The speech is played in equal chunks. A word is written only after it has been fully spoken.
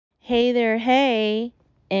Hey there, hey,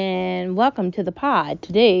 and welcome to the pod.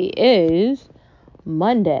 Today is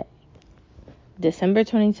Monday, December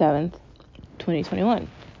 27th, 2021.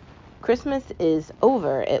 Christmas is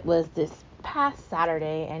over. It was this past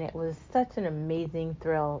Saturday, and it was such an amazing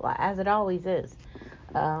thrill, as it always is.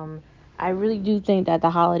 Um, I really do think that the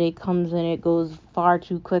holiday comes and it goes far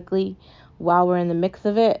too quickly while we're in the mix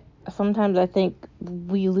of it. Sometimes I think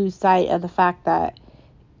we lose sight of the fact that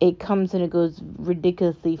it comes and it goes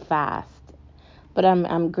ridiculously fast. But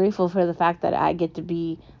I'm grateful for the fact that I get to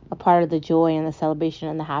be a part of the joy and the celebration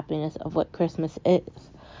and the happiness of what Christmas is.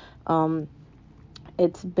 Um,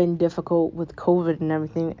 it's been difficult with COVID and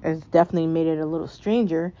everything. It's definitely made it a little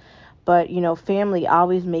stranger. But, family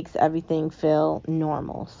always makes everything feel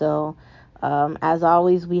normal. So, as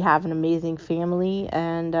always, we have an amazing family,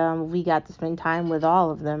 and we got to spend time with all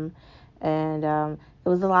of them. And it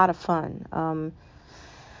was a lot of fun.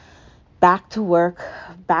 Back to work,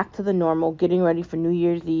 back to the normal, getting ready for New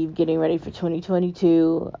Year's Eve, getting ready for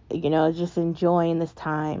 2022, just enjoying this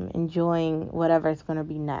time, enjoying whatever is going to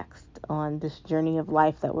be next on this journey of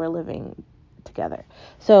life that we're living together.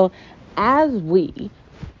 So, as we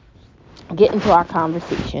get into our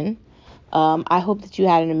conversation, I hope that you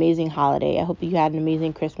had an amazing holiday. I hope that you had an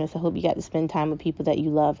amazing Christmas. I hope you got to spend time with people that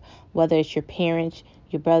you love, whether it's your parents,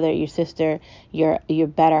 your brother, your sister, your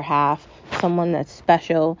better half, someone that's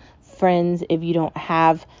special, friends. If you don't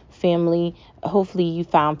have family, hopefully you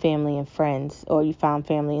found family in friends, or you found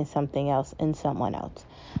family in something else, in someone else.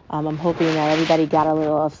 I'm hoping that everybody got a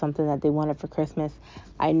little of something that they wanted for Christmas.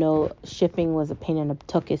 I know shipping was a pain in the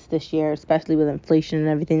tuchus this year, especially with inflation and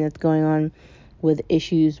everything that's going on, with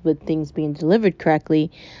issues with things being delivered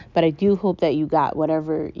correctly. But I do hope that you got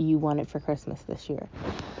whatever you wanted for Christmas this year.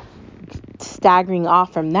 Staggering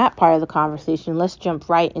off from that part of the conversation, let's jump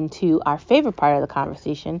right into our favorite part of the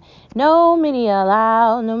conversation. No media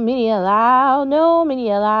allowed, no media allowed, no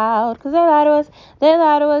media allowed, because they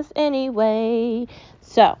lie to us anyway.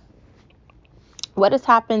 So, what has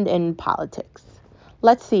happened in politics?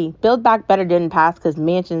 Let's see. Build Back Better didn't pass because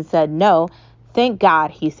Manchin said no. Thank God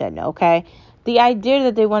he said no, okay? The idea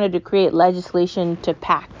that they wanted to create legislation to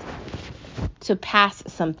pass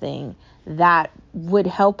something that would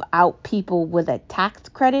help out people with a tax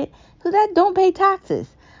credit who that don't pay taxes.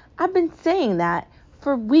 I've been saying that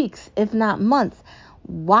for weeks, if not months.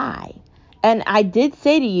 Why? And I did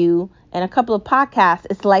say to you in a couple of podcasts,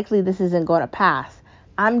 it's likely this isn't going to pass.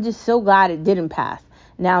 I'm just so glad it didn't pass.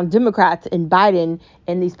 Now, Democrats and Biden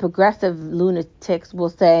and these progressive lunatics will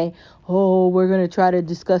say, oh, we're going to try to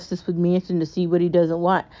discuss this with Manchin to see what he doesn't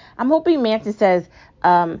want. I'm hoping Manchin says,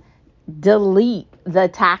 delete the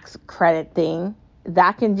tax credit thing.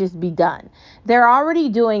 That can just be done. They're already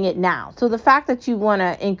doing it now. So the fact that you want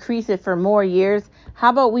to increase it for more years,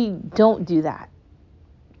 how about we don't do that?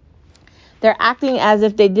 They're acting as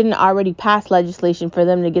if they didn't already pass legislation for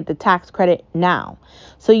them to get the tax credit now.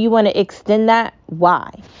 So you want to extend that?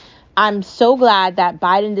 Why? I'm so glad that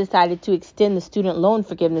Biden decided to extend the student loan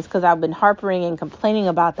forgiveness, because I've been harping and complaining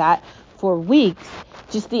about that for weeks.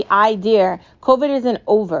 Just the idea, COVID isn't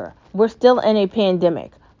over. We're still in a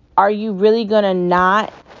pandemic. Are you really going to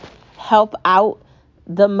not help out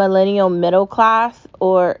the millennial middle class?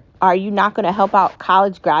 Or are you not going to help out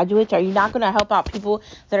college graduates? Are you not going to help out people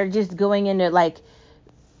that are just going into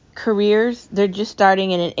careers? They're just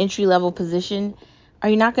starting in an entry level position. Are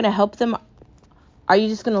you not going to help them? Are you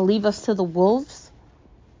just going to leave us to the wolves?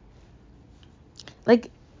 If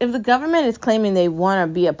the government is claiming they want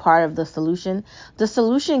to be a part of the solution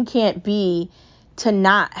can't be to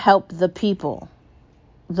not help the people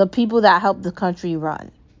that help the country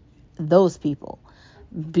run, those people.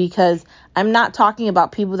 Because I'm not talking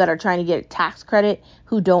about people that are trying to get a tax credit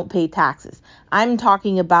who don't pay taxes. I'm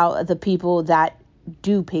talking about the people that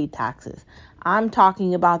do pay taxes. I'm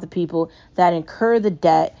talking about the people that incur the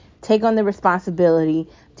debt, take on the responsibility,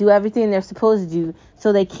 do everything they're supposed to do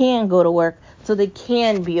so they can go to work, so they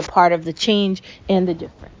can be a part of the change and the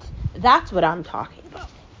difference. That's what I'm talking about.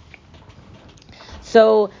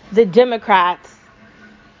 So the Democrats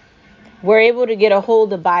were able to get a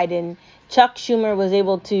hold of Biden. Chuck Schumer was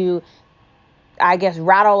able to, I guess,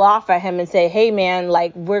 rattle off at him and say, hey, man,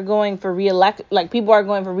 we're going for people are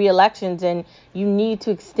going for re-elections and you need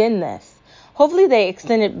to extend this. Hopefully they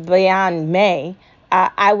extend it beyond May.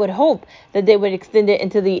 I would hope that they would extend it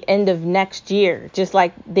into the end of next year, just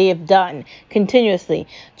like they have done continuously.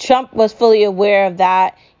 Trump was fully aware of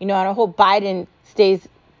that, and I hope Biden stays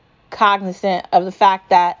cognizant of the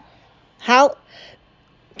fact that how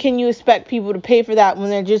can you expect people to pay for that when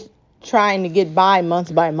they're just trying to get by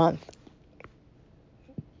month by month?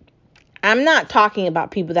 I'm not talking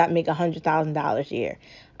about people that make $100,000 a year.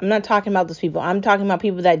 I'm not talking about those people. I'm talking about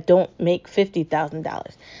people that don't make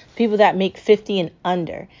 $50,000. People that make 50 and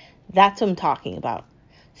under. That's what I'm talking about.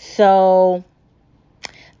 So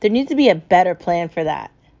there needs to be a better plan for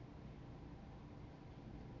that.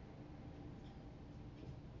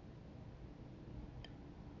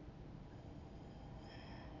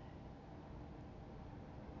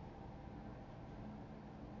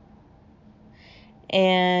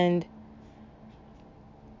 And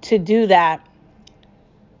to do that,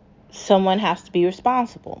 someone has to be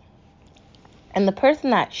responsible. And the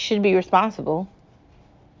person that should be responsible,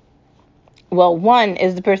 well, one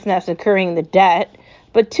is the person that's incurring the debt,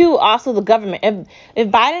 but two, also the government. If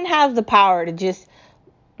Biden has the power to just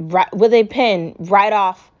with a pen write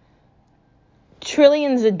off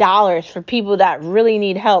trillions of dollars for people that really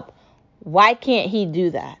need help, why can't he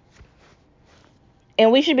do that?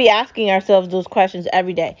 And we should be asking ourselves those questions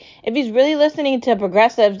every day. If he's really listening to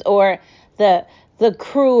progressives or the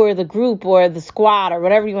crew or the group or the squad or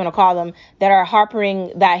whatever you want to call them that are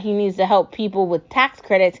harping that he needs to help people with tax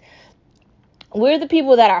credits, we're the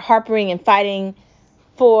people that are harping and fighting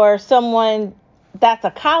for someone that's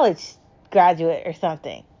a college graduate or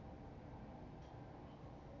something.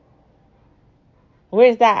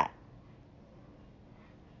 Where's that?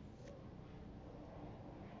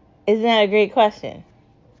 Isn't that a great question?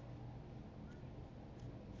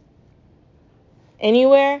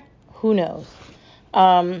 Anywhere? Who knows?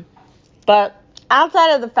 But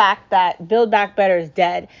outside of the fact that Build Back Better is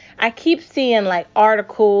dead, I keep seeing like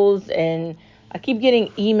articles and I keep getting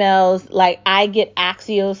emails. Like I get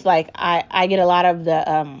Axios, like I get a lot of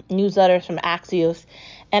the newsletters from Axios.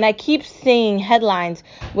 And I keep seeing headlines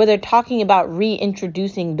where they're talking about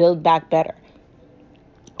reintroducing Build Back Better.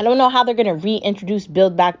 I don't know how they're going to reintroduce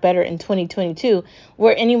Build Back Better in 2022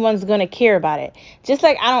 where anyone's going to care about it. Just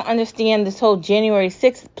like I don't understand this whole January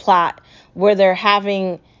 6th plot where they're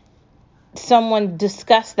having someone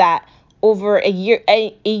discuss that over a year.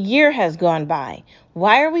 A year has gone by.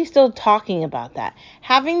 Why are we still talking about that?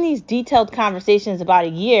 Having these detailed conversations about a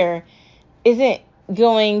year isn't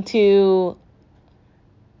going to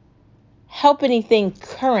help anything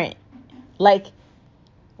current. Like,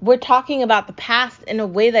 we're talking about the past in a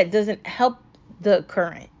way that doesn't help the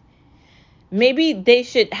current. Maybe they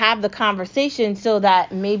should have the conversation so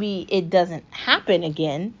that maybe it doesn't happen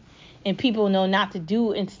again and people know not to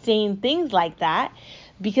do insane things like that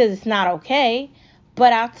because it's not okay.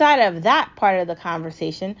 But outside of that part of the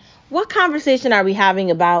conversation, what conversation are we having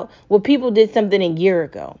about what people did something a year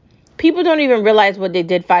ago? People don't even realize what they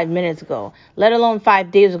did 5 minutes ago, let alone 5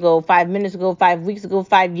 days ago, 5 minutes ago, 5 weeks ago,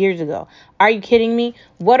 5 years ago. Are you kidding me?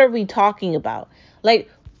 What are we talking about? Like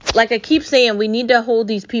I keep saying, we need to hold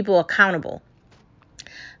these people accountable.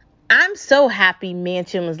 I'm so happy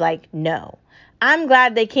Manchin was like, no. I'm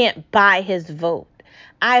glad they can't buy his vote.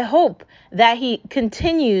 I hope that he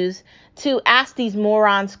continues to ask these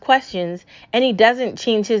morons questions and he doesn't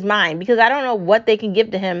change his mind, because I don't know what they can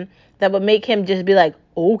give to him that would make him just be like,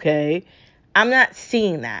 okay. I'm not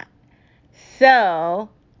seeing that. So,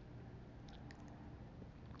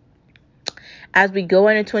 as we go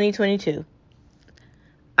into 2022,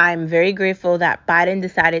 I'm very grateful that Biden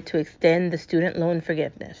decided to extend the student loan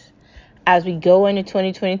forgiveness. As we go into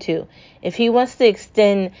 2022, if he wants to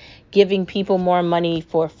extend giving people more money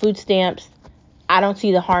for food stamps, I don't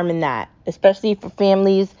see the harm in that, especially for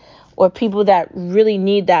families or people that really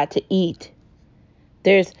need that to eat.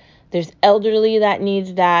 There's elderly that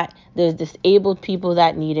needs that, there's disabled people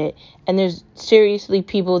that need it, and there's seriously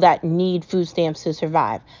people that need food stamps to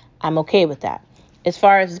survive. I'm okay with that. As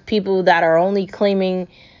far as people that are only claiming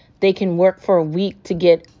they can work for a week to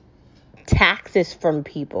get taxes from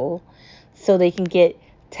people so they can get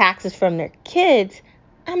taxes from their kids,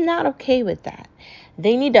 I'm not okay with that.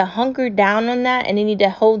 They need to hunker down on that, and they need to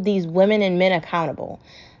hold these women and men accountable.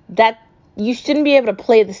 That you shouldn't be able to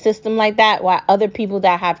play the system like that while other people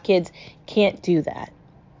that have kids can't do that.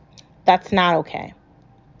 That's not okay.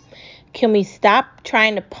 Can we stop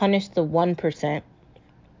trying to punish the 1%?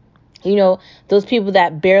 You know, those people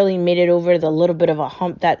that barely made it over the little bit of a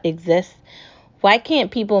hump that exists. Why can't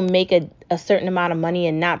people make a certain amount of money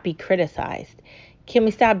and not be criticized? Can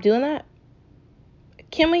we stop doing that?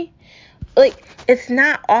 Can we? Like, it's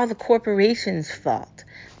not all the corporations' fault.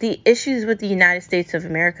 The issues with the United States of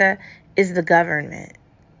America is the government.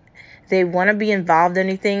 They want to be involved in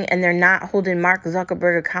anything, and they're not holding Mark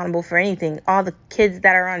Zuckerberg accountable for anything. All the kids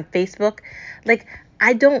that are on Facebook, like,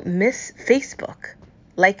 I don't miss Facebook.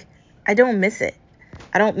 Like, I don't miss it.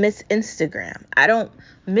 I don't miss Instagram. I don't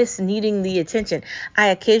miss needing the attention. I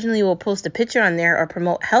occasionally will post a picture on there or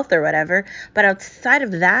promote health or whatever, but outside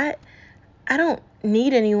of that, I don't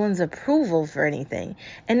need anyone's approval for anything.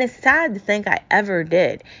 And it's sad to think I ever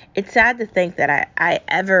did. It's sad to think that I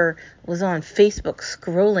ever was on Facebook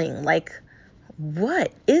scrolling. Like,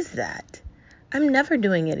 what is that? I'm never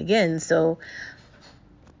doing it again. So,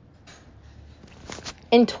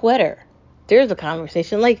 in Twitter, there's a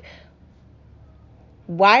conversation. Like,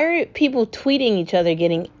 why are people tweeting each other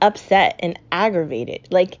getting upset and aggravated?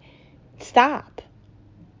 Like, stop.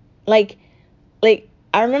 Like,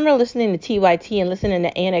 I remember listening to TYT and listening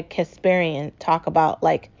to Anna Kasparian talk about,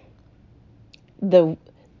 like,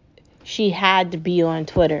 she had to be on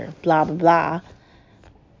Twitter, blah, blah, blah.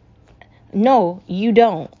 No, you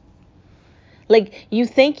don't. Like, you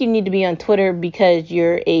think you need to be on Twitter because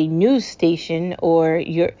you're a news station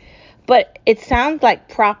but it sounds like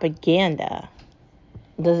propaganda.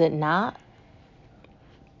 Does it not?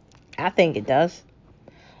 I think it does.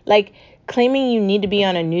 Like, claiming you need to be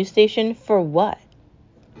on a news station for what?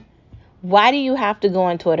 Why do you have to go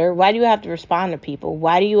on Twitter? Why do you have to respond to people?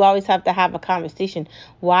 Why do you always have to have a conversation?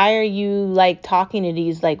 Why are you, like, talking to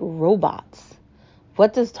these, like, robots?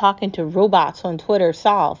 What does talking to robots on Twitter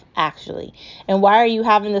solve, actually? And why are you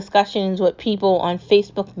having discussions with people on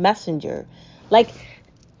Facebook Messenger? Like,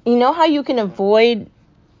 you know how you can avoid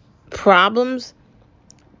problems?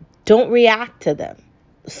 Don't react to them.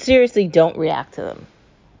 Seriously, don't react to them.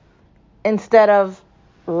 Instead of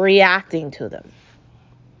reacting to them.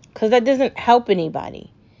 Because that doesn't help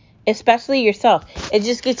anybody. Especially yourself. It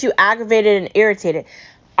just gets you aggravated and irritated.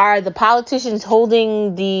 Are the politicians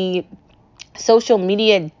holding the social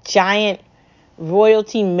media giant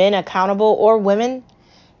royalty men accountable, or women?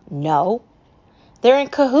 No. They're in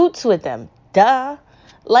cahoots with them. Duh.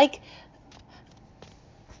 Like,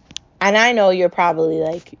 and I know you're probably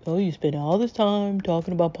like, oh, you spend all this time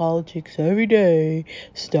talking about politics every day,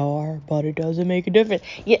 Star, but it doesn't make a difference.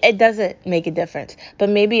 Yeah, it doesn't make a difference. But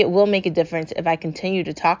maybe it will make a difference if I continue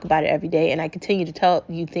to talk about it every day and I continue to tell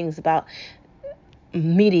you things about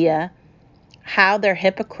media, how they're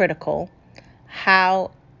hypocritical,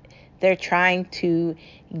 how they're trying to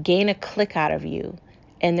gain a click out of you,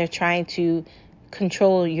 and they're trying to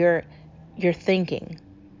control your thinking.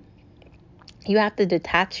 You have to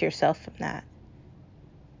detach yourself from that.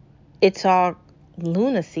 It's all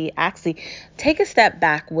lunacy. Actually, take a step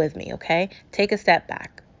back with me, okay? Take a step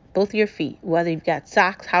back. Both of your feet, whether you've got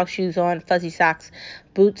socks, house shoes on, fuzzy socks,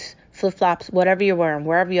 boots, flip-flops, whatever you're wearing,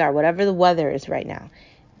 wherever you are, whatever the weather is right now,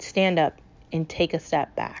 stand up and take a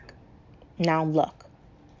step back. Now look.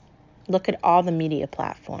 Look at all the media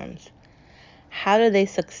platforms. How do they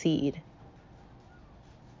succeed?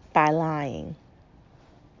 By lying,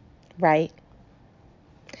 right?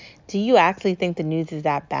 Do you actually think the news is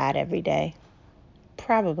that bad every day?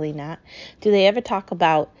 Probably not. Do they ever talk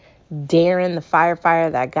about Darren, the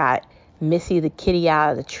firefighter that got Missy the kitty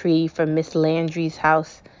out of the tree from Miss Landry's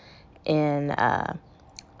house in a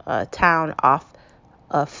town off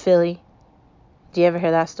of Philly? Do you ever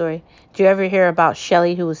hear that story? Do you ever hear about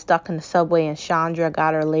Shelly, who was stuck in the subway and Chandra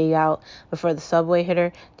got her laid out before the subway hit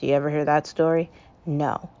her? Do you ever hear that story?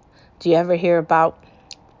 No. Do you ever hear about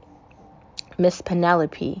Miss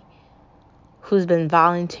Penelope, who's been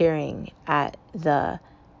volunteering at the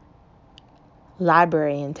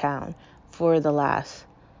library in town for the last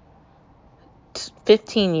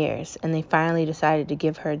 15 years, and they finally decided to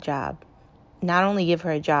give her a job? Not only give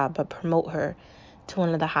her a job, but promote her to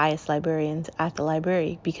one of the highest librarians at the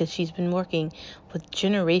library, because she's been working with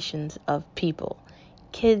generations of people,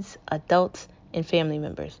 kids, adults, and family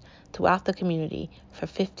members throughout the community for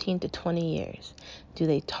 15 to 20 years. Do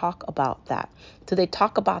they talk about that? Do they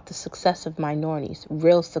talk about the success of minorities,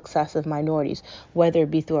 real success of minorities, whether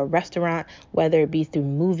it be through a restaurant, whether it be through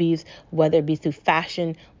movies, whether it be through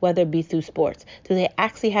fashion, whether it be through sports? Do they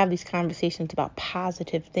actually have these conversations about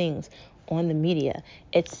positive things on the media?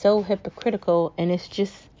 It's so hypocritical, and it's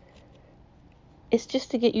just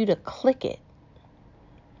to get you to click it.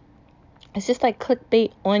 It's just like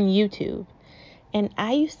clickbait on YouTube. And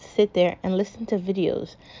I used to sit there and listen to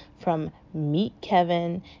videos from Meet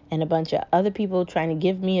Kevin and a bunch of other people trying to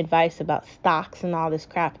give me advice about stocks and all this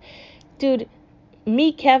crap. Dude,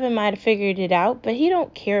 Meet Kevin might have figured it out, but he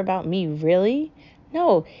don't care about me, really.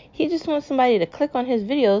 No, he just wants somebody to click on his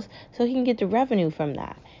videos so he can get the revenue from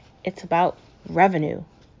that. It's about revenue.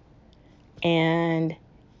 And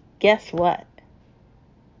guess what?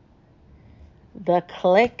 The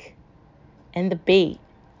click and the bait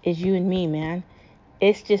is you and me, man.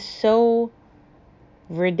 It's just so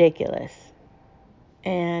ridiculous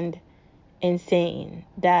and insane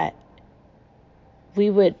that we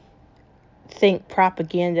would think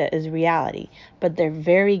propaganda is reality, but they're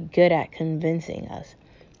very good at convincing us.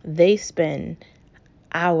 They spend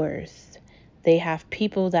hours They have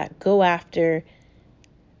people that go after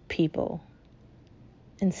people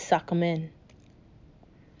and suck them in.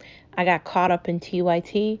 I got caught up in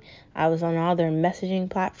TYT. I was on all their messaging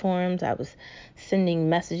platforms. I was sending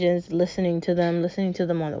messages, listening to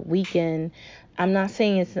them on the weekend. I'm not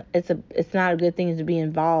saying it's not a good thing to be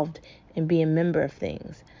involved and be a member of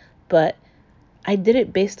things, but I did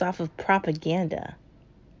it based off of propaganda.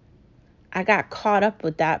 I got caught up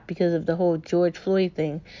with that because of the whole George Floyd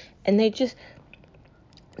thing, and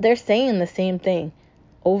they're saying the same thing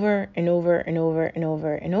over and over and over and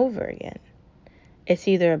over and over again. It's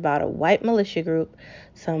either about a white militia group,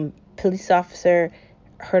 some police officer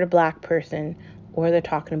hurt a black person, or they're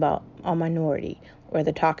talking about a minority, or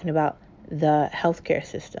they're talking about the healthcare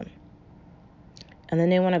system. And then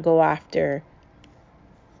they want to go after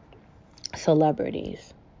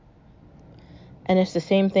celebrities. And it's the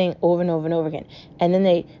same thing over and over and over again. And then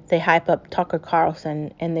they hype up Tucker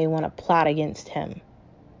Carlson and they want to plot against him.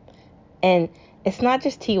 And it's not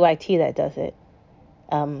just TYT that does it.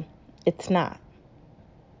 It's not.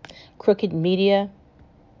 Crooked Media,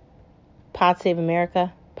 Pod Save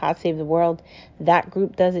America, Pod Save the World, that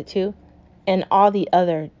group does it too. And all the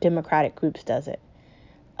other Democratic groups does it.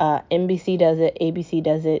 NBC does it, ABC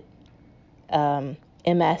does it,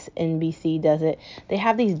 MSNBC does it. They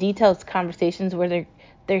have these detailed conversations where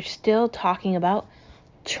they're still talking about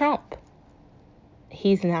Trump.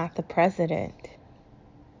 He's not the president.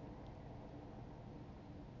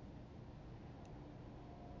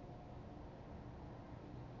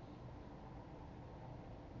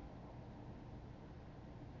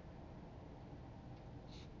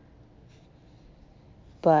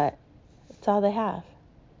 But that's all they have.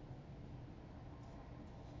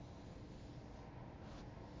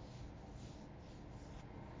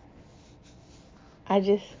 I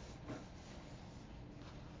just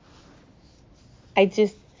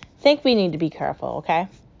think we need to be careful, okay?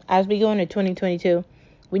 As we go into 2022,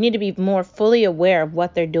 we need to be more fully aware of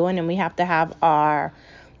what they're doing, and we have to have our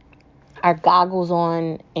goggles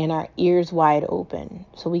on and our ears wide open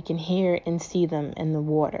so we can hear and see them in the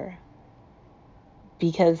water.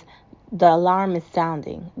 Because the alarm is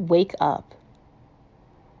sounding. Wake up.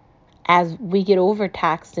 As we get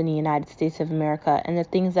overtaxed in the United States of America, and the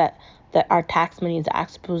things that our tax money is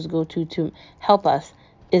actually supposed to go to help us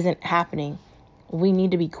isn't happening, we need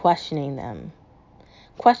to be questioning them.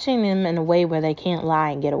 Questioning them in a way where they can't lie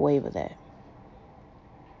and get away with it.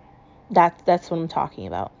 That's what I'm talking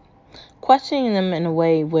about. Questioning them in a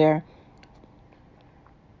way where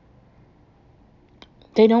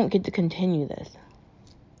they don't get to continue this.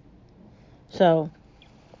 So,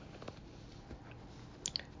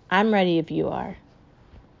 I'm ready, if you are,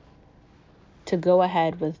 to go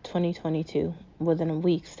ahead with 2022 within a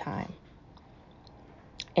week's time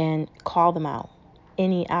and call them out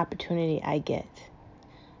any opportunity I get.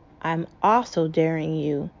 I'm also daring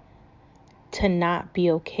you to not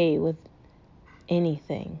be okay with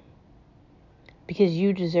anything, because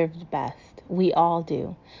you deserve the best. We all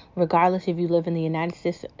do. Regardless if you live in the United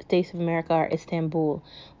States of America or Istanbul,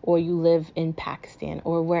 or you live in Pakistan,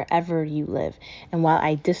 or wherever you live. And while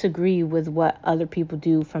I disagree with what other people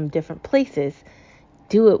do from different places,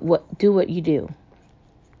 do what you do.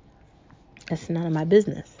 That's none of my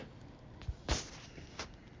business.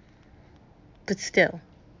 But still,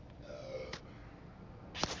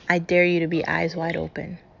 I dare you to be eyes wide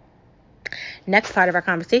open. Next part of our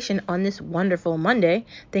conversation on this wonderful Monday.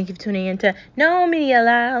 Thank you for tuning in to No Media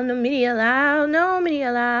Allowed, No Media Allowed, No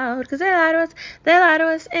Media Allowed, because they lie to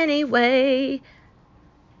us anyway.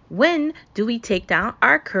 When do we take down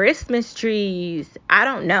our Christmas trees? I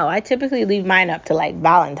don't know. I typically leave mine up to like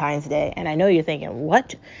Valentine's Day, and I know you're thinking,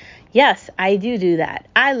 what? Yes, I do that.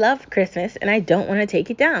 I love Christmas, and I don't want to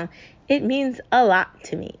take it down. It means a lot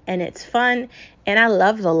to me, and it's fun, and I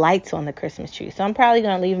love the lights on the Christmas tree. So I'm probably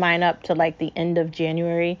going to leave mine up to like the end of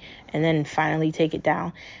January and then finally take it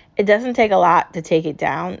down. It doesn't take a lot to take it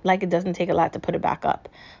down, like it doesn't take a lot to put it back up.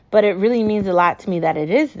 But it really means a lot to me that it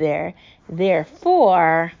is there.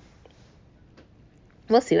 Therefore,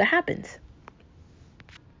 we'll see what happens.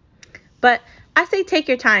 But I say take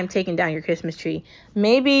your time taking down your Christmas tree.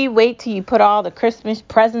 Maybe wait till you put all the Christmas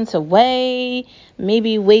presents away.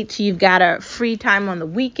 Maybe wait till you've got a free time on the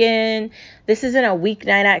weekend. This isn't a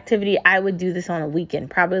weeknight activity. I would do this on a weekend,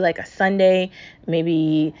 probably like a Sunday,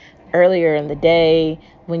 maybe earlier in the day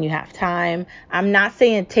when you have time. I'm not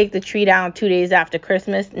saying take the tree down 2 days after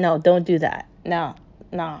Christmas. No, don't do that. No,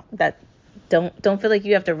 don't feel like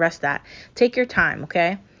you have to rush that. Take your time,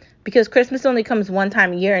 okay? Because Christmas only comes one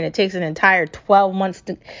time a year, and it takes an entire 12 months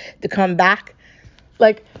to come back.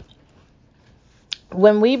 Like,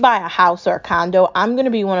 when we buy a house or a condo, I'm going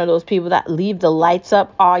to be one of those people that leave the lights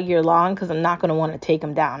up all year long because I'm not going to want to take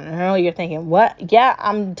them down. And I know you're thinking, what? Yeah,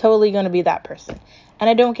 I'm totally going to be that person. And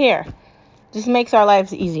I don't care. Just makes our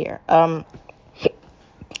lives easier.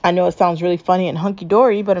 I know it sounds really funny and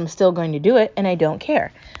hunky-dory, but I'm still going to do it, and I don't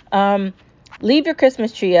care. Leave your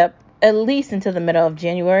Christmas tree up at least until the middle of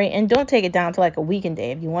January, and don't take it down to like a weekend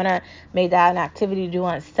day. If you want to make that an activity to do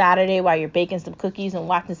on a Saturday while you're baking some cookies and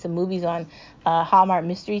watching some movies on Hallmark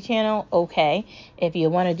Mystery Channel, okay. If you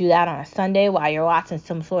want to do that on a Sunday while you're watching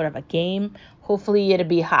some sort of a game, hopefully it'll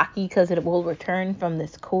be hockey because it will return from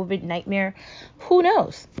this COVID nightmare. Who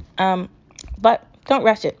knows? But don't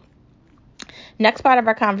rush it. Next part of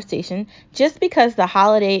our conversation, just because the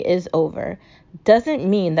holiday is over doesn't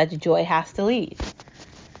mean that the joy has to leave.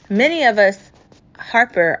 Many of us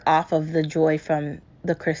harper off of the joy from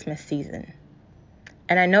the Christmas season.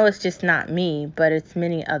 And I know it's just not me, but it's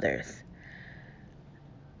many others.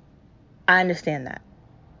 I understand that.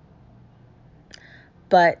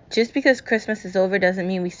 But just because Christmas is over doesn't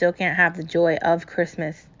mean we still can't have the joy of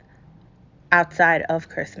Christmas outside of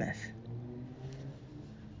Christmas.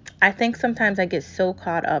 I think sometimes I get so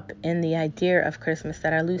caught up in the idea of Christmas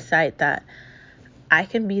that I lose sight that I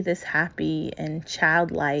can be this happy and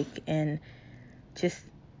childlike and just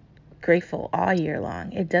grateful all year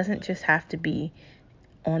long. It doesn't just have to be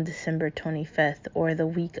on December 25th or the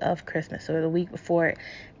week of Christmas or the week before. It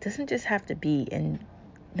doesn't just have to be in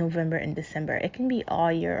November and December. It can be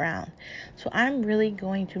all year round. So I'm really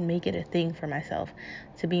going to make it a thing for myself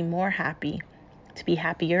to be more happy, to be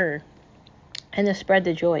happier, and to spread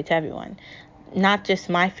the joy to everyone. Not just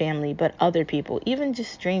my family, but other people, even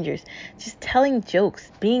just strangers, just telling jokes,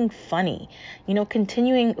 being funny,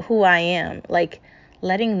 continuing who I am, like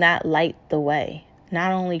letting that light the way,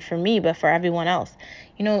 not only for me, but for everyone else.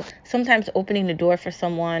 Sometimes opening the door for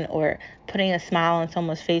someone or putting a smile on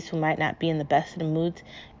someone's face who might not be in the best of the moods,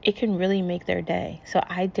 it can really make their day. So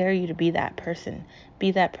I dare you to be that person.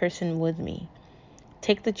 Be that person with me.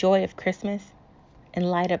 Take the joy of Christmas and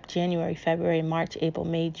light up January, February, March, April,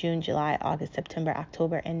 May, June, July, August, September,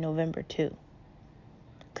 October, and November too.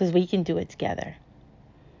 Because we can do it together.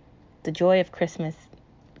 The joy of Christmas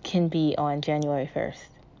can be on January 1st,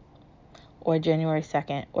 or January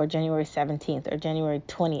 2nd, or January 17th, or January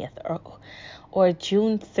 20th, or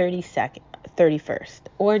June 31st,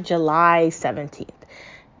 or July 17th.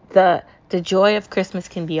 The joy of Christmas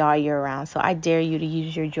can be all year round. So I dare you to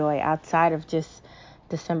use your joy outside of just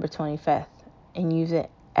December 25th. And use it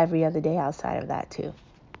every other day outside of that too.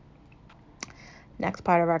 Next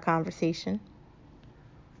part of our conversation.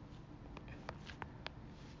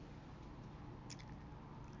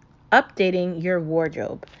 Updating your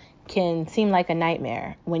wardrobe can seem like a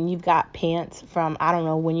nightmare when you've got pants from, I don't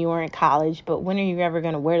know, when you were in college, but when are you ever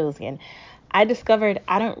going to wear those again? I discovered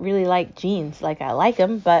I don't really like jeans. Like, I like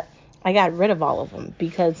them, but I got rid of all of them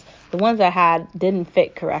because the ones I had didn't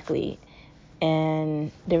fit correctly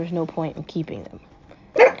and there was no point in keeping them.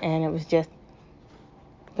 And it was just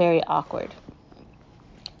very awkward.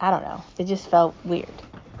 I don't know. It just felt weird.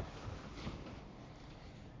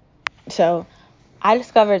 So I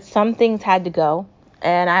discovered some things had to go.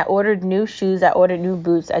 And I ordered new shoes. I ordered new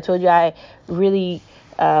boots. I told you I really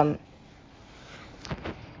got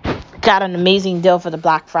an amazing deal for the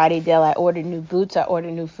Black Friday deal. I ordered new boots. I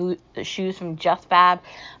ordered new shoes from Just Fab.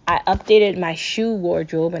 I updated my shoe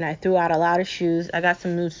wardrobe and I threw out a lot of shoes. I got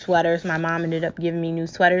some new sweaters. My mom ended up giving me new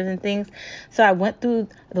sweaters and things. So I went through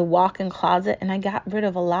the walk-in closet and I got rid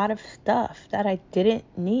of a lot of stuff that I didn't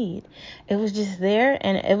need. It was just there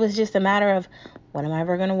and it was just a matter of, when am I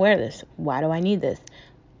ever going to wear this? Why do I need this?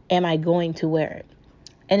 Am I going to wear it?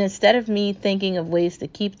 And instead of me thinking of ways to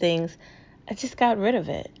keep things, I just got rid of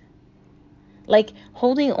it. Like,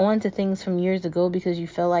 holding on to things from years ago because you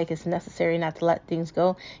feel like it's necessary not to let things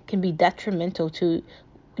go can be detrimental to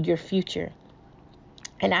your future.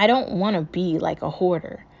 And I don't want to be like a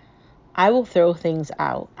hoarder. I will throw things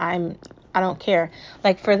out. I don't care.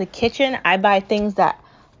 Like, for the kitchen, I buy things that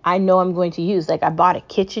I know I'm going to use. Like, I bought a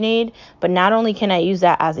KitchenAid, but not only can I use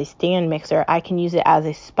that as a stand mixer, I can use it as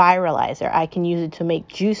a spiralizer. I can use it to make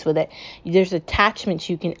juice with it. There's attachments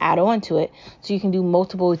you can add on to it, so you can do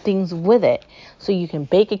multiple things with it. So you can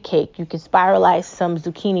bake a cake, you can spiralize some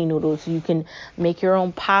zucchini noodles, you can make your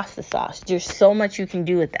own pasta sauce. There's so much you can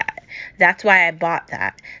do with that. That's why I bought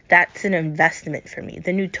that. That's an investment for me.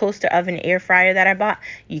 The new toaster oven air fryer that I bought,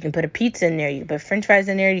 you can put a pizza in there, you can put french fries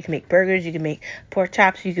in there, you can make burgers, you can make pork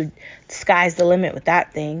chops, you could, sky's the limit with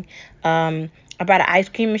that thing. I bought an ice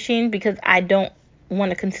cream machine because I don't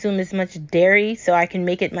want to consume as much dairy, so I can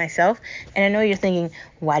make it myself. And I know you're thinking,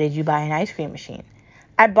 why did you buy an ice cream machine?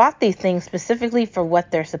 I bought these things specifically for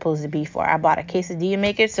what they're supposed to be for. I bought a quesadilla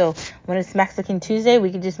maker, so when it's Mexican Tuesday,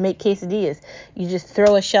 we can just make quesadillas. You just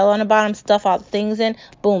throw a shell on the bottom, stuff all the things in,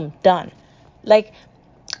 boom, done. Like,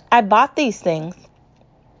 I bought these things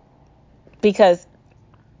because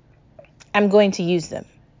I'm going to use them.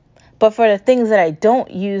 But for the things that I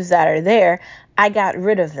don't use that are there, I got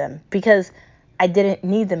rid of them because I didn't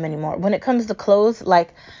need them anymore. When it comes to clothes,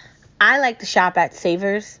 like, I like to shop at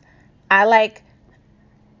Savers. I like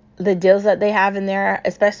the deals that they have in there,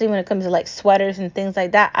 especially when it comes to like sweaters and things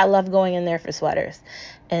like that. I love going in there for sweaters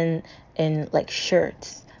and like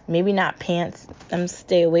shirts. Maybe not pants. I'm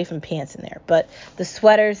stay away from pants in there. But the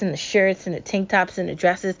sweaters and the shirts and the tank tops and the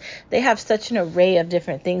dresses, they have such an array of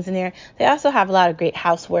different things in there. They also have a lot of great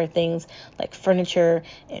houseware things like furniture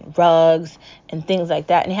and rugs and things like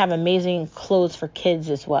that. And they have amazing clothes for kids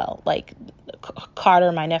as well. Like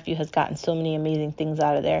Carter, my nephew, has gotten so many amazing things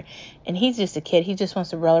out of there. And he's just a kid. He just wants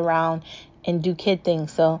to roll around and do kid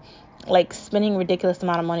things. So, like, spending ridiculous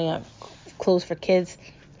amount of money on clothes for kids,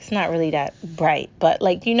 it's not really that bright. But,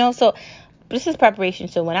 like, so this is preparation.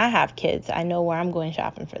 So when I have kids, I know where I'm going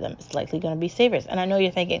shopping for them. It's likely going to be Savers. And I know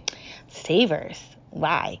you're thinking, Savers?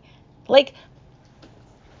 Why? Like,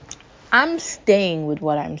 I'm staying with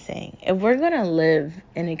what I'm saying. If we're going to live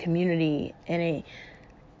in a community, in a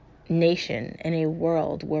nation, in a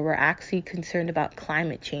world where we're actually concerned about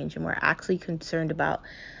climate change and we're actually concerned about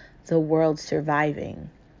the world surviving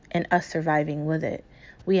and us surviving with it,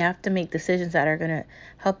 we have to make decisions that are going to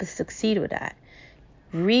help us succeed with that.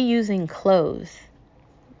 Reusing clothes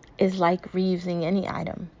is like reusing any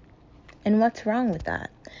item. And what's wrong with that?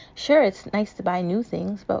 Sure, it's nice to buy new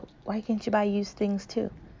things, but why can't you buy used things too?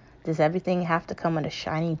 Does everything have to come with a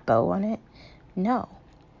shiny bow on it? No.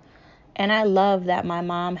 And I love that my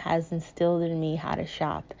mom has instilled in me how to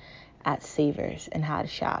shop at Savers and how to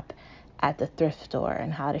shop at the thrift store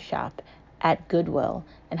and how to shop at Goodwill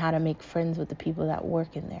and how to make friends with the people that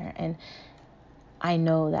work in there. And I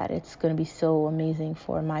know that it's going to be so amazing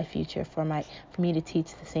for my future, for me to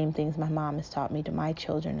teach the same things my mom has taught me to my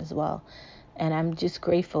children as well. And I'm just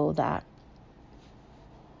grateful that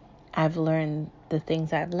I've learned the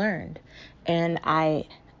things I've learned. And I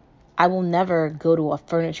will never go to a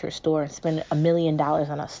furniture store and spend $1 million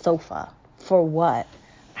on a sofa. For what?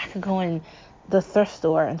 I could go in the thrift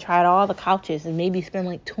store and try out all the couches and maybe spend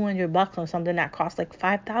like $200 on something that costs like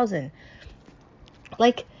 $5,000.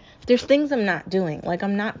 Like, there's things I'm not doing. Like,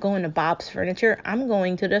 I'm not going to Bob's Furniture. I'm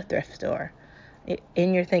going to the thrift store.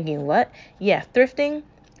 And you're thinking, what? Yeah, thrifting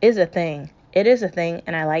is a thing. It is a thing,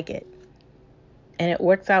 and I like it. And it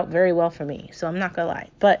works out very well for me. So I'm not going to lie.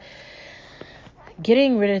 But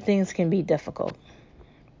getting rid of things can be difficult.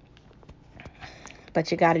 But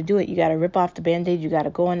you got to do it. You got to rip off the Band-Aid. You got to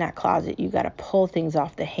go in that closet. You got to pull things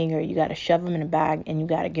off the hanger. You got to shove them in a bag, and you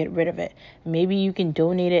got to get rid of it. Maybe you can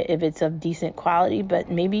donate it if it's of decent quality, but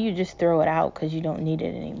maybe you just throw it out because you don't need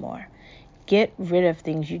it anymore. Get rid of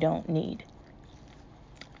things you don't need.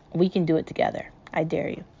 We can do it together. I dare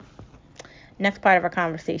you. Next part of our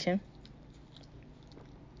conversation.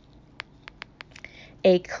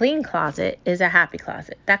 A clean closet is a happy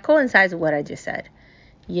closet. That coincides with what I just said.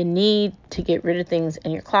 You need to get rid of things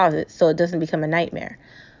in your closet so it doesn't become a nightmare.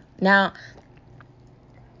 Now,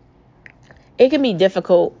 it can be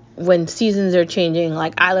difficult when seasons are changing.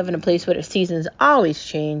 Like, I live in a place where the seasons always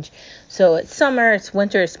change. So it's summer, it's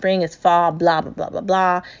winter, it's spring, it's fall, blah, blah, blah, blah,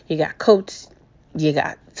 blah. You got coats, you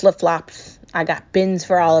got flip-flops. I got bins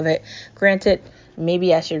for all of it. Granted,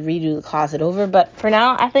 maybe I should redo the closet over, but for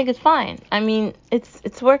now, I think it's fine. I mean,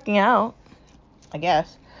 it's working out, I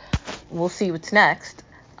guess. We'll see what's next.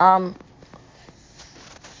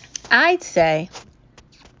 I'd say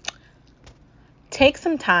take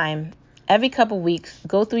some time every couple weeks,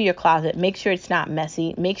 go through your closet, make sure it's not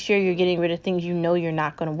messy, make sure you're getting rid of things you know you're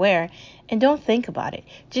not going to wear, and don't think about it.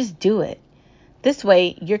 Just do it. This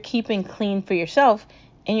way, you're keeping clean for yourself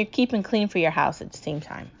and you're keeping clean for your house at the same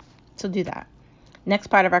time. So do that. Next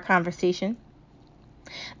part of our conversation.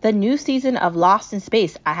 The new season of Lost in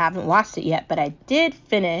Space. I haven't watched it yet, but I did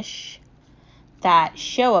finish that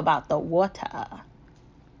show about the water.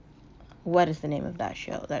 What is the name of that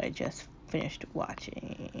show that I just finished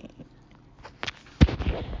watching?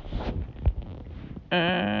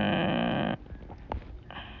 It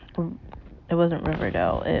wasn't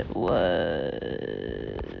Riverdale. It was...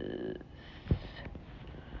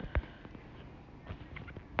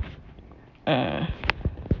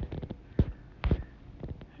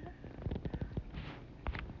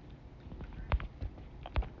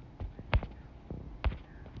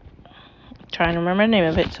 trying to remember the name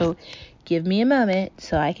of it, so give me a moment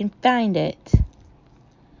so I can find it.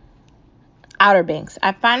 Outer Banks.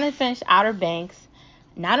 I finally finished Outer Banks.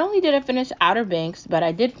 Not only did I finish Outer Banks, but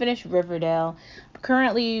I did finish Riverdale.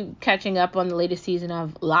 Currently catching up on the latest season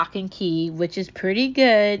of Lock and Key, which is pretty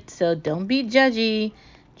good. So don't be judgy.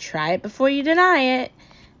 Try it before you deny it.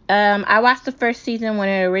 I watched the first season when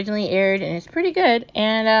it originally aired, and it's pretty good.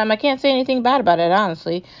 And I can't say anything bad about it,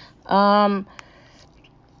 honestly.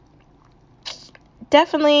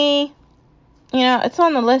 Definitely, it's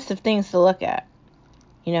on the list of things to look at.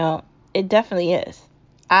 It definitely is.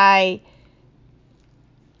 I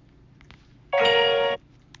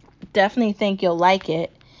definitely think you'll like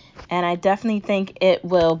it, and I definitely think it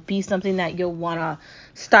will be something that you'll want to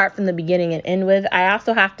start from the beginning and end with. I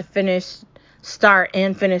also have to start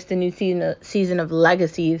and finish the new season of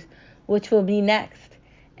Legacies, which will be next.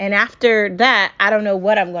 And after that, I don't know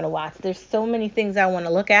what I'm going to watch. There's so many things I want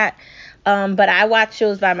to look at. But I watch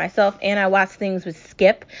shows by myself, and I watch things with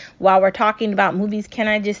Skip. While we're talking about movies, can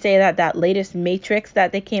I just say that latest Matrix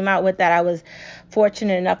that they came out with, that I was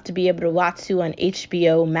fortunate enough to be able to watch on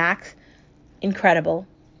HBO Max, incredible.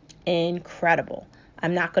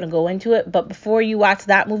 I'm not going to go into it, but before you watch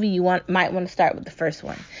that movie, you might want to start with the first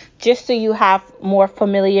one, just so you have more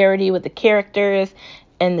familiarity with the characters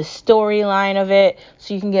and the storyline of it,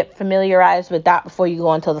 so you can get familiarized with that before you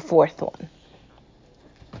go into the fourth one.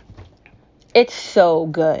 It's so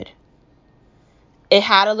good. It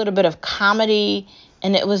had a little bit of comedy,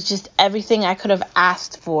 and it was just everything I could have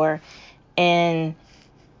asked for in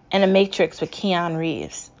a Matrix with Keanu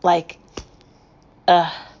Reeves.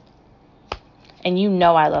 And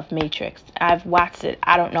I love Matrix. I've watched it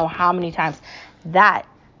I don't know how many times. That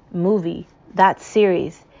movie, that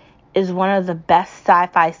series, is one of the best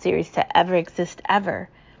sci-fi series to ever exist ever.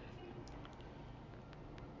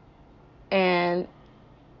 And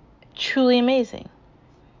truly amazing.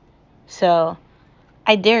 So,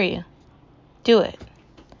 I dare you. Do it.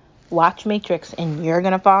 Watch Matrix and you're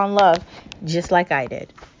going to fall in love just like I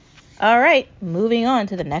did. All right, moving on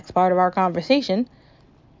to the next part of our conversation.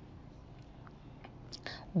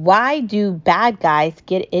 Why do bad guys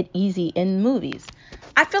get it easy in movies?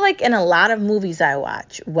 I feel like in a lot of movies I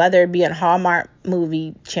watch, whether it be on Hallmark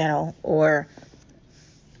movie channel or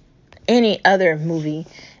any other movie,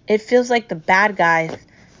 it feels like the bad guys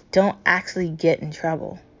don't actually get in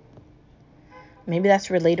trouble. Maybe that's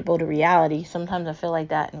relatable to reality. Sometimes I feel like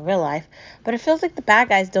that in real life. But it feels like the bad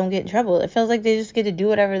guys don't get in trouble. It feels like they just get to do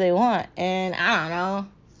whatever they want. And I don't know.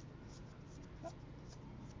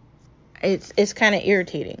 It's kind of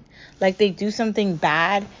irritating. Like they do something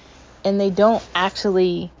bad and they don't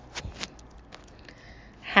actually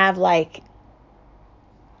have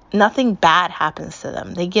nothing bad happens to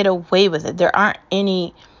them. They get away with it. There aren't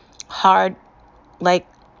any hard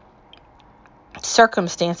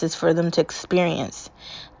circumstances for them to experience.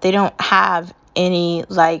 They don't have any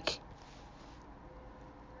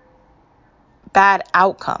bad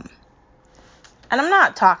outcome. And I'm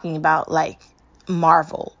not talking about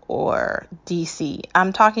Marvel or DC.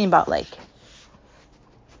 I'm talking about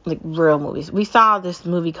real movies. We saw this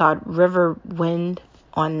movie called River Wind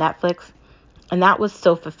on Netflix, and that was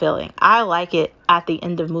so fulfilling. I like it at the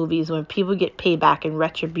end of movies when people get payback and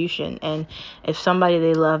retribution, and if somebody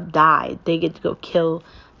they love died, they get to go kill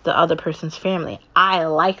the other person's family. I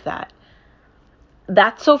like that.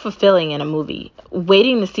 That's so fulfilling in a movie.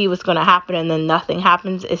 Waiting to see what's going to happen and then nothing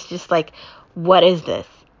happens, it's just what is this?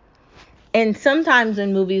 And sometimes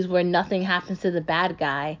in movies where nothing happens to the bad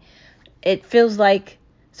guy, it feels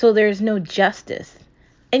so there's no justice.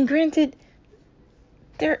 And granted,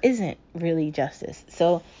 there isn't really justice.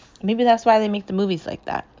 So maybe that's why they make the movies like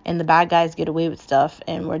that. And the bad guys get away with stuff.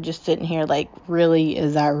 And we're just sitting here really?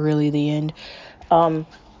 Is that really the end? I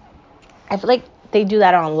feel like they do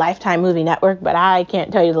that on Lifetime Movie Network. But I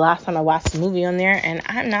can't tell you the last time I watched a movie on there. And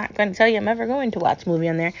I'm not going to tell you I'm ever going to watch a movie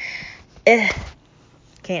on there.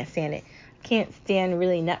 Can't stand it. Can't stand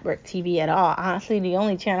really network TV at all. Honestly, the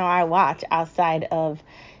only channel I watch outside of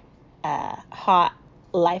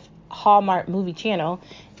Hallmark movie channel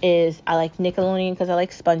is I like Nickelodeon because I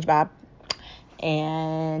like SpongeBob,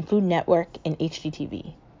 and Food Network and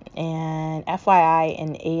HGTV, and FYI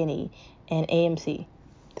and A&E and AMC.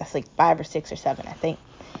 That's 5 or 6 or 7, I think.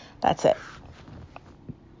 That's it.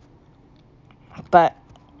 But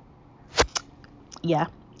yeah,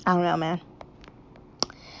 I don't know, man.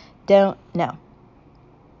 Don't know.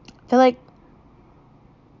 I feel like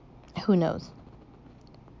who knows?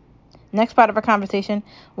 Next part of our conversation,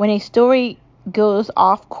 when a story goes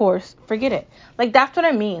off course, forget it. That's what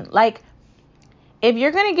I mean. If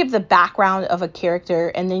you're going to give the background of a character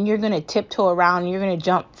and then you're going to tiptoe around and you're going to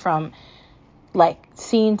jump from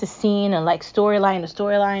scene to scene and storyline to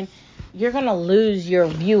storyline, you're going to lose your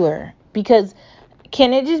viewer Because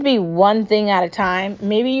can it just be one thing at a time?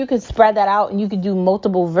 Maybe you could spread that out and you could do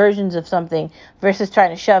multiple versions of something versus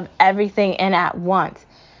trying to shove everything in at once.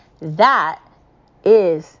 That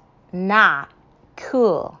is not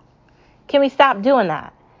cool. Can we stop doing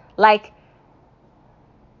that? Like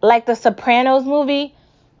the Sopranos movie.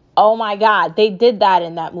 Oh my God, they did that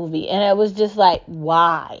in that movie. And it was just like,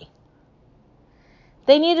 why?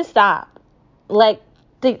 They need to stop. Like,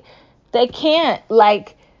 they can't,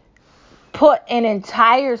 like, put an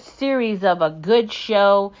entire series of a good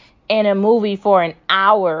show in a movie for an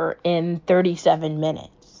hour in 37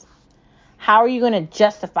 minutes. How are you going to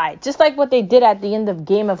justify it? Just like what they did at the end of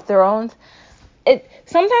Game of Thrones.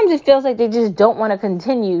 Sometimes it feels like they just don't want to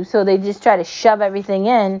continue, so they just try to shove everything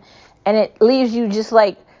in, and it leaves you just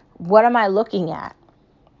like, what am I looking at?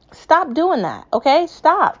 Stop doing that, okay?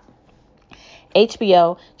 Stop.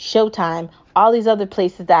 HBO, Showtime, all these other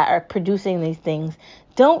places that are producing these things,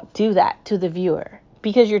 don't do that to the viewer,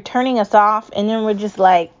 because you're turning us off, and then we're just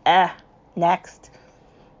like, next.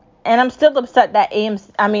 And I'm still upset that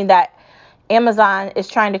that Amazon is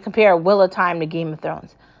trying to compare Wheel of Time to Game of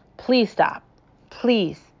Thrones. Please stop.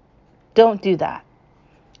 Please don't do that.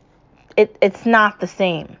 It's not the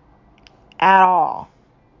same at all.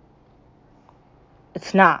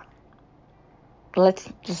 It's not. Let's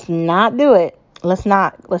just not do it. Let's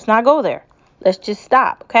not go there. Let's just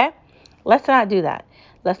stop, okay? Let's not do that.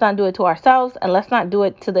 Let's not do it to ourselves, and let's not do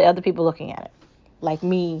it to the other people looking at it, like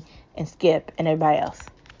me and Skip and everybody else.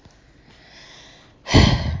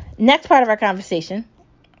 Next part of our conversation.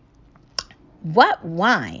 What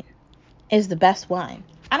wine is the best wine?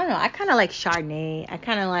 I don't know. I kind of like Chardonnay. I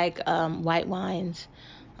kind of like white wines.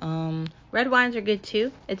 Red wines are good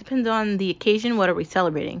too. It depends on the occasion. What are we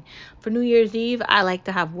celebrating? For New Year's Eve, I like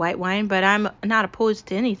to have white wine, but I'm not opposed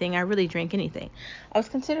to anything. I really drink anything. I was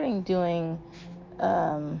considering doing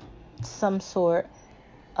some sort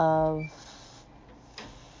of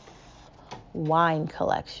wine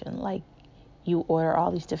collection. Like, you order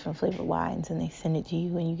all these different flavored wines and they send it to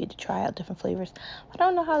you and you get to try out different flavors. I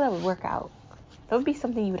don't know how that would work out. That would be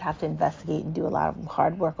something you would have to investigate and do a lot of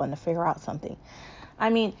hard work on to figure out something.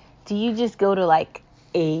 I mean, do you just go to like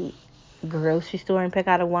a grocery store and pick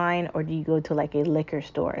out a wine, or do you go to like a liquor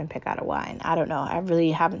store and pick out a wine? I don't know. I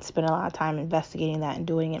really haven't spent a lot of time investigating that and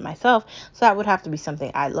doing it myself, so that would have to be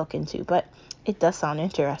something I look into, but it does sound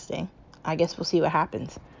interesting. I guess we'll see what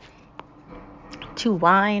happens. To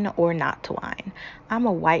wine or not to wine? I'm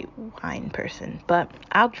a white wine person, but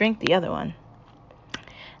I'll drink the other one.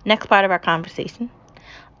 Next part of our conversation.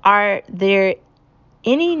 Are there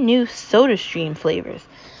any new SodaStream flavors?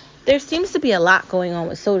 There seems to be a lot going on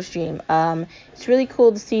with SodaStream. It's really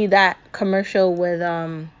cool to see that commercial with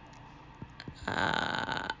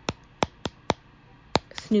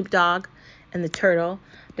Snoop Dogg and the turtle.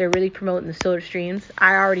 They're really promoting the SodaStreams.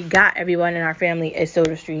 I already got everyone in our family a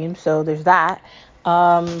SodaStream, so there's that.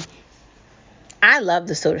 I love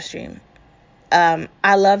the SodaStream.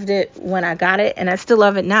 I loved it when I got it, and I still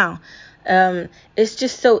love it now. It's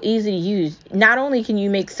just so easy to use. Not only can you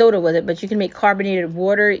make soda with it, but you can make carbonated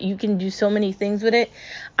water. You can do so many things with it.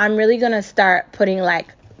 I'm really going to start putting like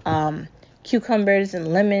cucumbers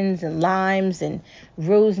and lemons and limes and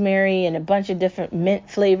rosemary and a bunch of different mint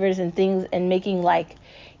flavors and things, and making like,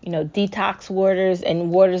 detox waters and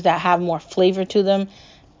waters that have more flavor to them.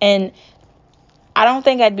 And I don't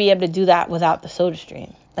think I'd be able to do that without the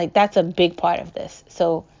SodaStream. Like, that's a big part of this.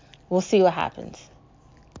 So we'll see what happens.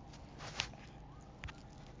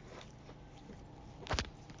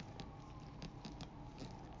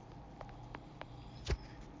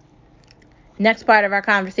 Next part of our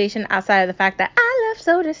conversation, outside of the fact that I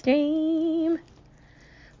love SodaStream.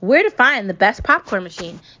 Where to find the best popcorn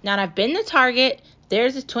machine. Now, I've been to Target.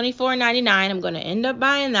 Theirs is $24.99. I'm going to end up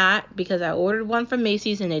buying that because I ordered one from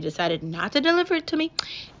Macy's and they decided not to deliver it to me.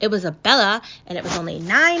 It was a Bella and it was only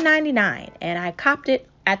 $9.99. And I copped it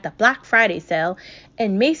at the Black Friday sale,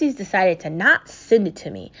 and Macy's decided to not send it to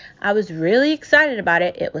me. I was really excited about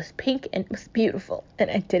it. It was pink and it was beautiful, and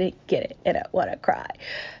I didn't get it, and I want to cry.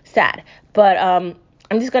 Sad. But I'm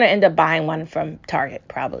just going to end up buying one from Target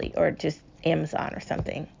probably, or just Amazon or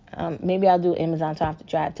something. Maybe I'll do Amazon so I have to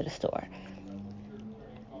drive to the store.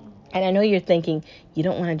 And I know you're thinking, you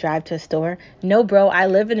don't want to drive to a store? No, bro, I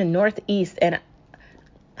live in the Northeast, and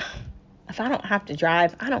if I don't have to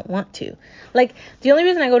drive, I don't want to. Like, the only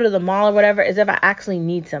reason I go to the mall or whatever is if I actually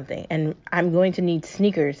need something. And I'm going to need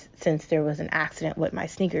sneakers since there was an accident with my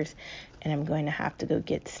sneakers. And I'm going to have to go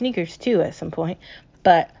get sneakers too at some point.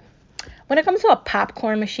 But When it comes to a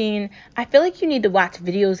popcorn machine, I feel like you need to watch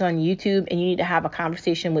videos on YouTube and you need to have a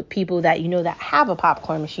conversation with people that you know that have a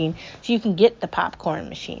popcorn machine so you can get the popcorn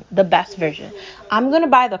machine, the best version. I'm going to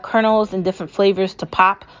buy the kernels and different flavors to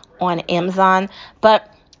pop on Amazon,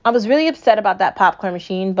 but I was really upset about that popcorn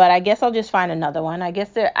machine, but I guess I'll just find another one. I guess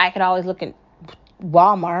I could always look at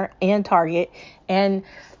Walmart and Target and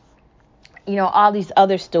all these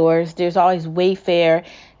other stores. There's always Wayfair,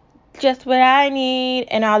 just what I need,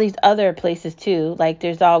 and all these other places too. Like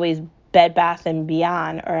there's always Bed Bath and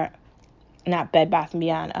Beyond, or not Bed Bath and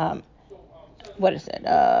Beyond. What is it?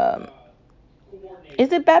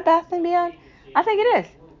 Is it Bed Bath and Beyond? I think it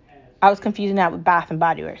is. I was confusing that with Bath and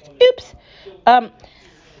Body Works. Oops.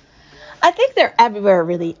 I think they're everywhere,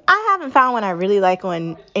 really. I haven't found one I really like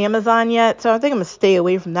on Amazon yet, so I think I'm gonna stay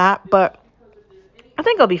away from that. But I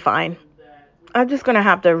think I'll be fine. I'm just gonna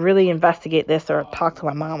have to really investigate this or talk to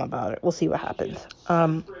my mom about it. We'll see what happens.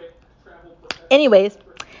 Anyways,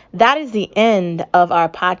 that is the end of our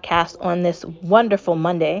podcast on this wonderful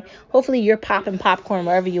Monday. Hopefully you're popping popcorn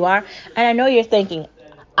wherever you are. And I know you're thinking,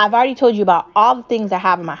 I've already told you about all the things I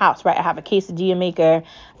have in my house, right? I have a quesadilla maker.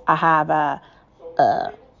 I have a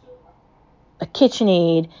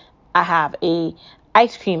KitchenAid. I have a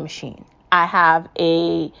ice cream machine. I have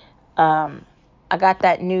I got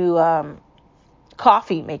that new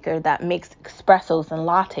coffee maker that makes espressos and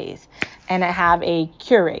lattes, and I have a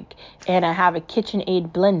Keurig, and I have a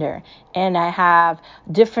KitchenAid blender, and I have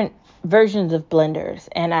different versions of blenders,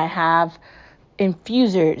 and I have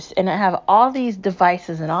infusers, and I have all these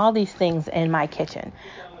devices and all these things in my kitchen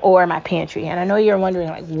or my pantry. And I know you're wondering,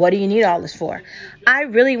 like, what do you need all this for? I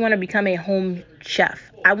really want to become a home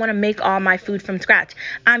chef. I want to make all my food from scratch.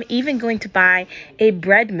 I'm even going to buy a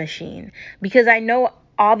bread machine because I know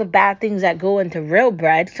all the bad things that go into real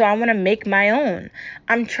bread, so I want to make my own.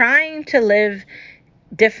 I'm trying to live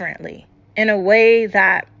differently in a way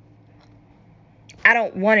that I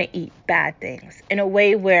don't want to eat bad things, in a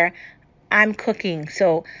way where I'm cooking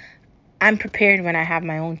so I'm prepared when I have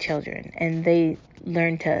my own children and they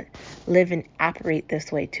learn to live and operate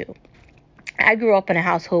this way too. I grew up in a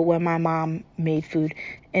household where my mom made food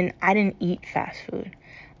and I didn't eat fast food.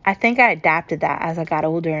 I think I adapted that as I got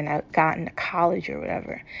older and I got into college or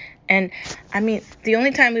whatever. And I mean, the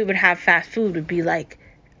only time we would have fast food would be like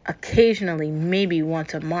occasionally, maybe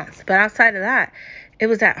once a month. But outside of that, it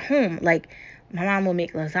was at home. Like my mom would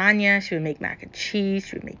make lasagna, she would make mac and cheese,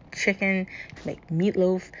 she would make chicken, make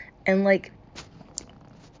meatloaf, and like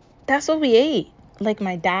that's what we ate. Like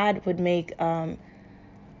my dad would make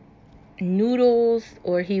noodles,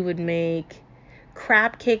 or he would make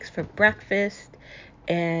crab cakes for breakfast,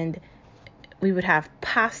 and we would have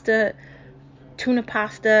pasta, tuna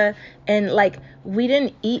pasta, and like we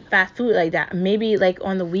didn't eat fast food like that. Maybe like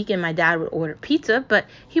on the weekend my dad would order pizza, but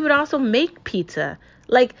he would also make pizza.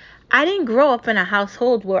 Like I didn't grow up in a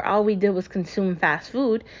household where all we did was consume fast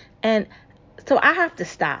food, and so I have to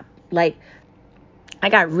stop. Like I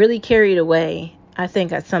got really carried away, I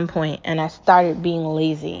think, at some point, and I started being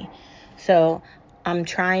lazy. So I'm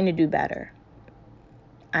trying to do better.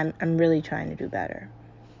 I'm really trying to do better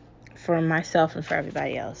for myself and for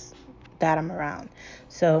everybody else that I'm around.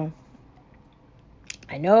 So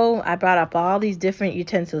I know I brought up all these different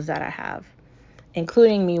utensils that I have,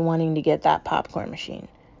 including me wanting to get that popcorn machine.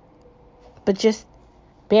 But just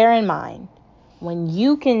bear in mind, when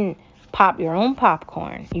you can pop your own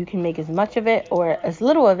popcorn, you can make as much of it or as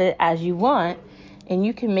little of it as you want, and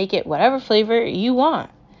you can make it whatever flavor you want.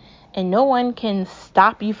 And no one can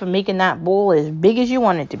stop you from making that bowl as big as you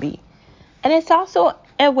want it to be. And it's also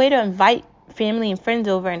a way to invite family and friends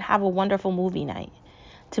over and have a wonderful movie night.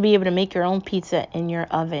 To be able to make your own pizza in your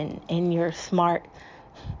oven, in your smart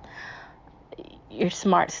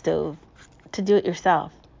stove, to do it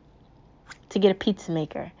yourself, to get a pizza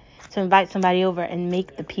maker, to invite somebody over and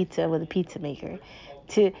make the pizza with a pizza maker,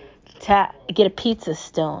 to get a pizza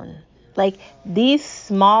stone. Like these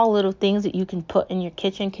small little things that you can put in your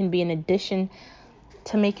kitchen can be an addition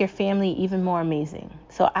to make your family even more amazing.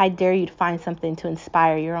 So I dare you to find something to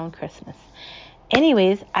inspire your own Christmas.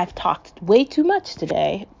 Anyways, I've talked way too much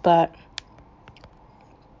today, but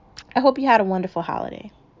I hope you had a wonderful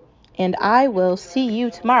holiday. And I will see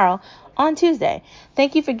you tomorrow on Tuesday.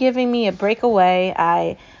 Thank you for giving me a breakaway.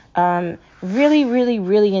 I really, really,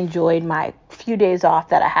 really enjoyed my few days off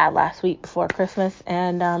that I had last week before Christmas.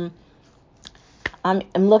 And I'm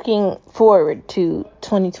looking forward to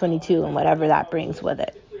 2022 and whatever that brings with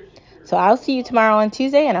it. So I'll see you tomorrow on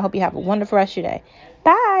Tuesday, and I hope you have a wonderful rest of your day.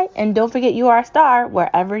 Bye. And don't forget, you are a star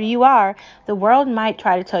wherever you are. The world might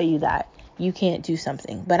try to tell you that you can't do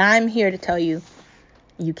something, but I'm here to tell you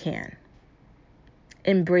you can.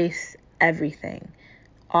 Embrace everything.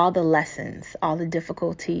 All the lessons, all the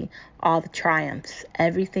difficulty, all the triumphs,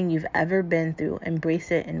 everything you've ever been through, embrace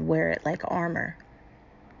it and wear it like armor.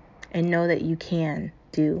 And know that you can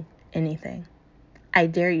do anything. I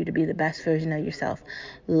dare you to be the best version of yourself.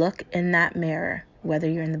 Look in that mirror, whether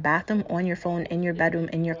you're in the bathroom, on your phone, in your bedroom,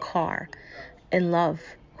 in your car, and love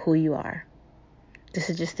who you are. This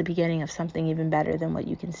is just the beginning of something even better than what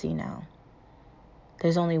you can see now.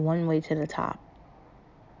 There's only one way to the top.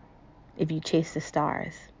 If you chase the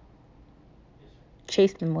stars,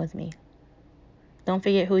 chase them with me. Don't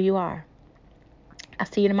forget who you are. I'll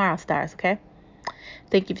see you tomorrow, stars, okay?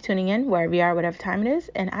 Thank you for tuning in, wherever you are, whatever time it is,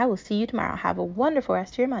 and I will see you tomorrow. Have a wonderful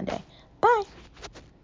rest of your Monday. Bye.